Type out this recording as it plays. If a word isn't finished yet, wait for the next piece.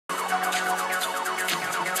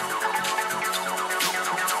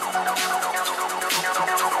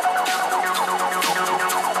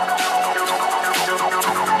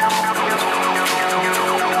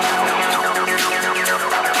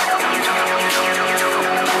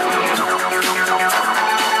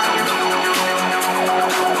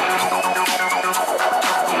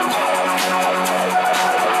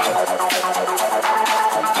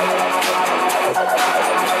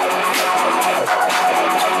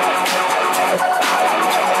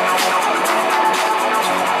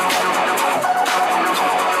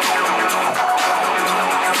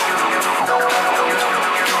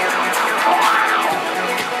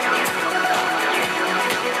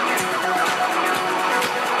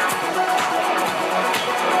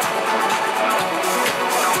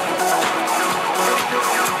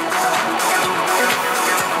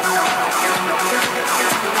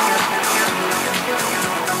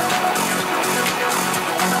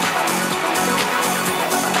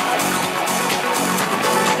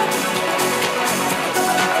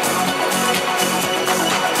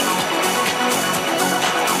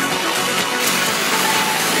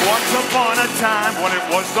time when it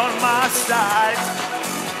was on my side.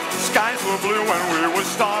 Skies were blue and we were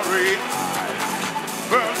starry.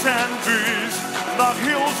 Birds and bees, the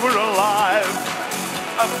hills were alive.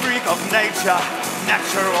 A freak of nature,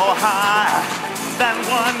 natural high. Then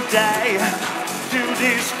one day,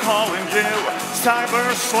 duty's calling you.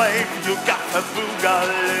 Cyber slave, you got the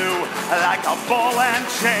boogaloo. Like a ball and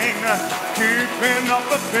chain, keeping up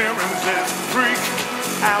appearances. Freak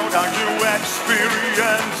out on you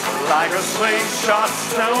experience. Like a slingshot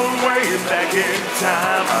stone way back in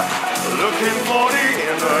time. Looking for the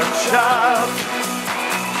inner child.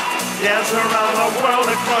 Dance around the world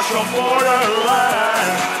across your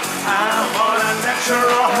borderline. I'm on a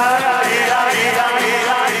natural high.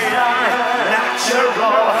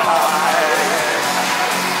 Natural high.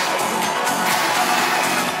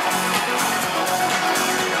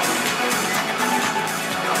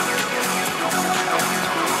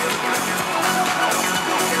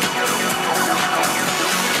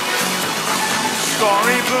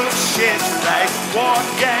 Storybook shit like war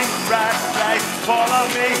gang rap like follow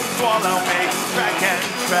me, track and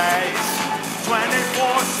trace.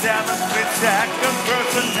 24/7 split-second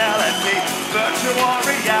personality, virtual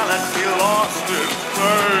reality lost in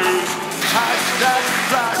space. Hashtag,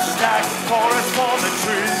 flashback, forest for the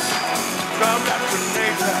trees. Come back to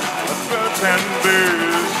nature, birds and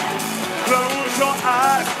bees. Close your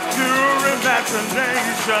eyes, pure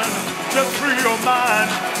imagination. Just free your mind,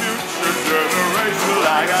 future generation.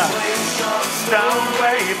 Like a stone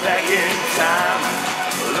way back in time.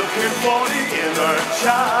 Looking for the inner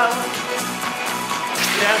child.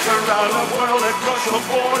 Dance around the world across your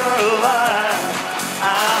borderline.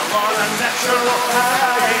 I'm on a natural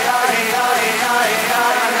high.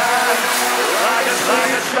 Like a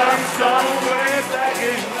stone way back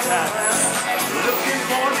in time. Looking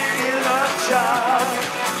for the inner child.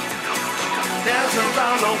 Dance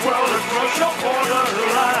around the world across your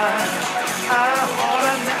borderline. I'm on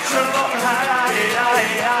a natural high.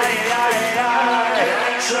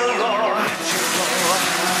 Natural high.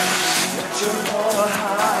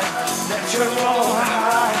 Natural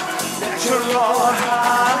high. Natural high.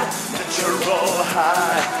 Natural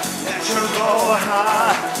high.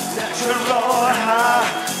 Natural high. Natural high.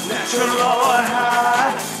 Natural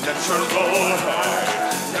high. Natural high.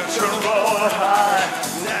 Natural high.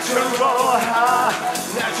 Natural high,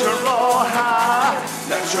 natural high,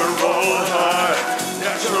 natural high,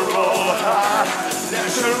 natural high,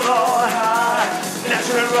 natural high,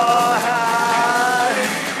 natural high.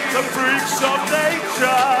 The freaks of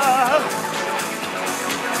nature,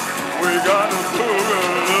 we got a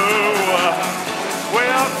boogaloo. We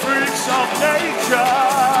are freaks of nature.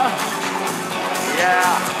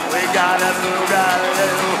 Yeah, we got a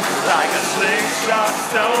boogaloo. Like a slingshot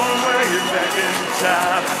stone way back in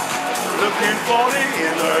time. Looking for the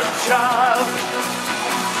inner child.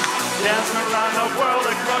 Dance around the world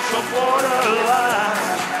across the borderline.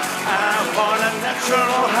 I'm on a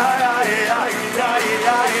natural high.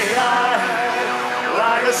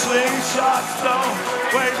 Like a slingshot stone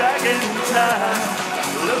way back in time.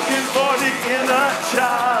 Looking for the inner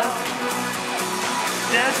child.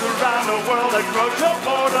 Dance around the world across the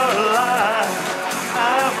borderline.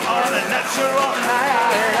 I'm on a natural high.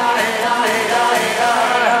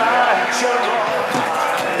 Natural high.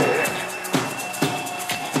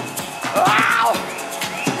 Wow!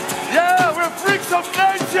 Yeah, we're freaks of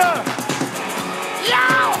nature!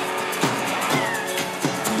 Yeah!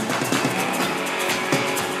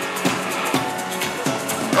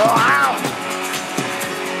 Wow!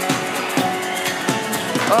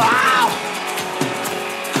 Wow!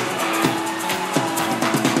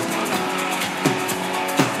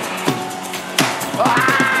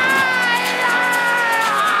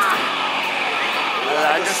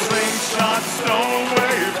 Like a slingshot stone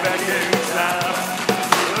way back in time.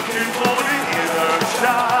 Looking for the inner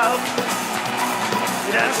child.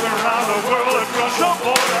 Dance around the world across your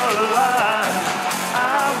borderline.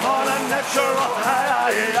 I'm on a natural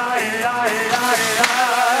high.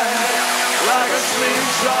 Like a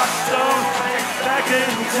slingshot stone way back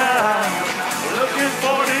in time. Looking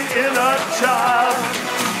for the inner child.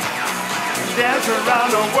 Dance around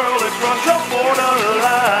the world across your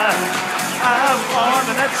borderline. I'm on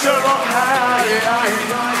a natural high.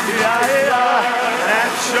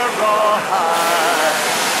 Natural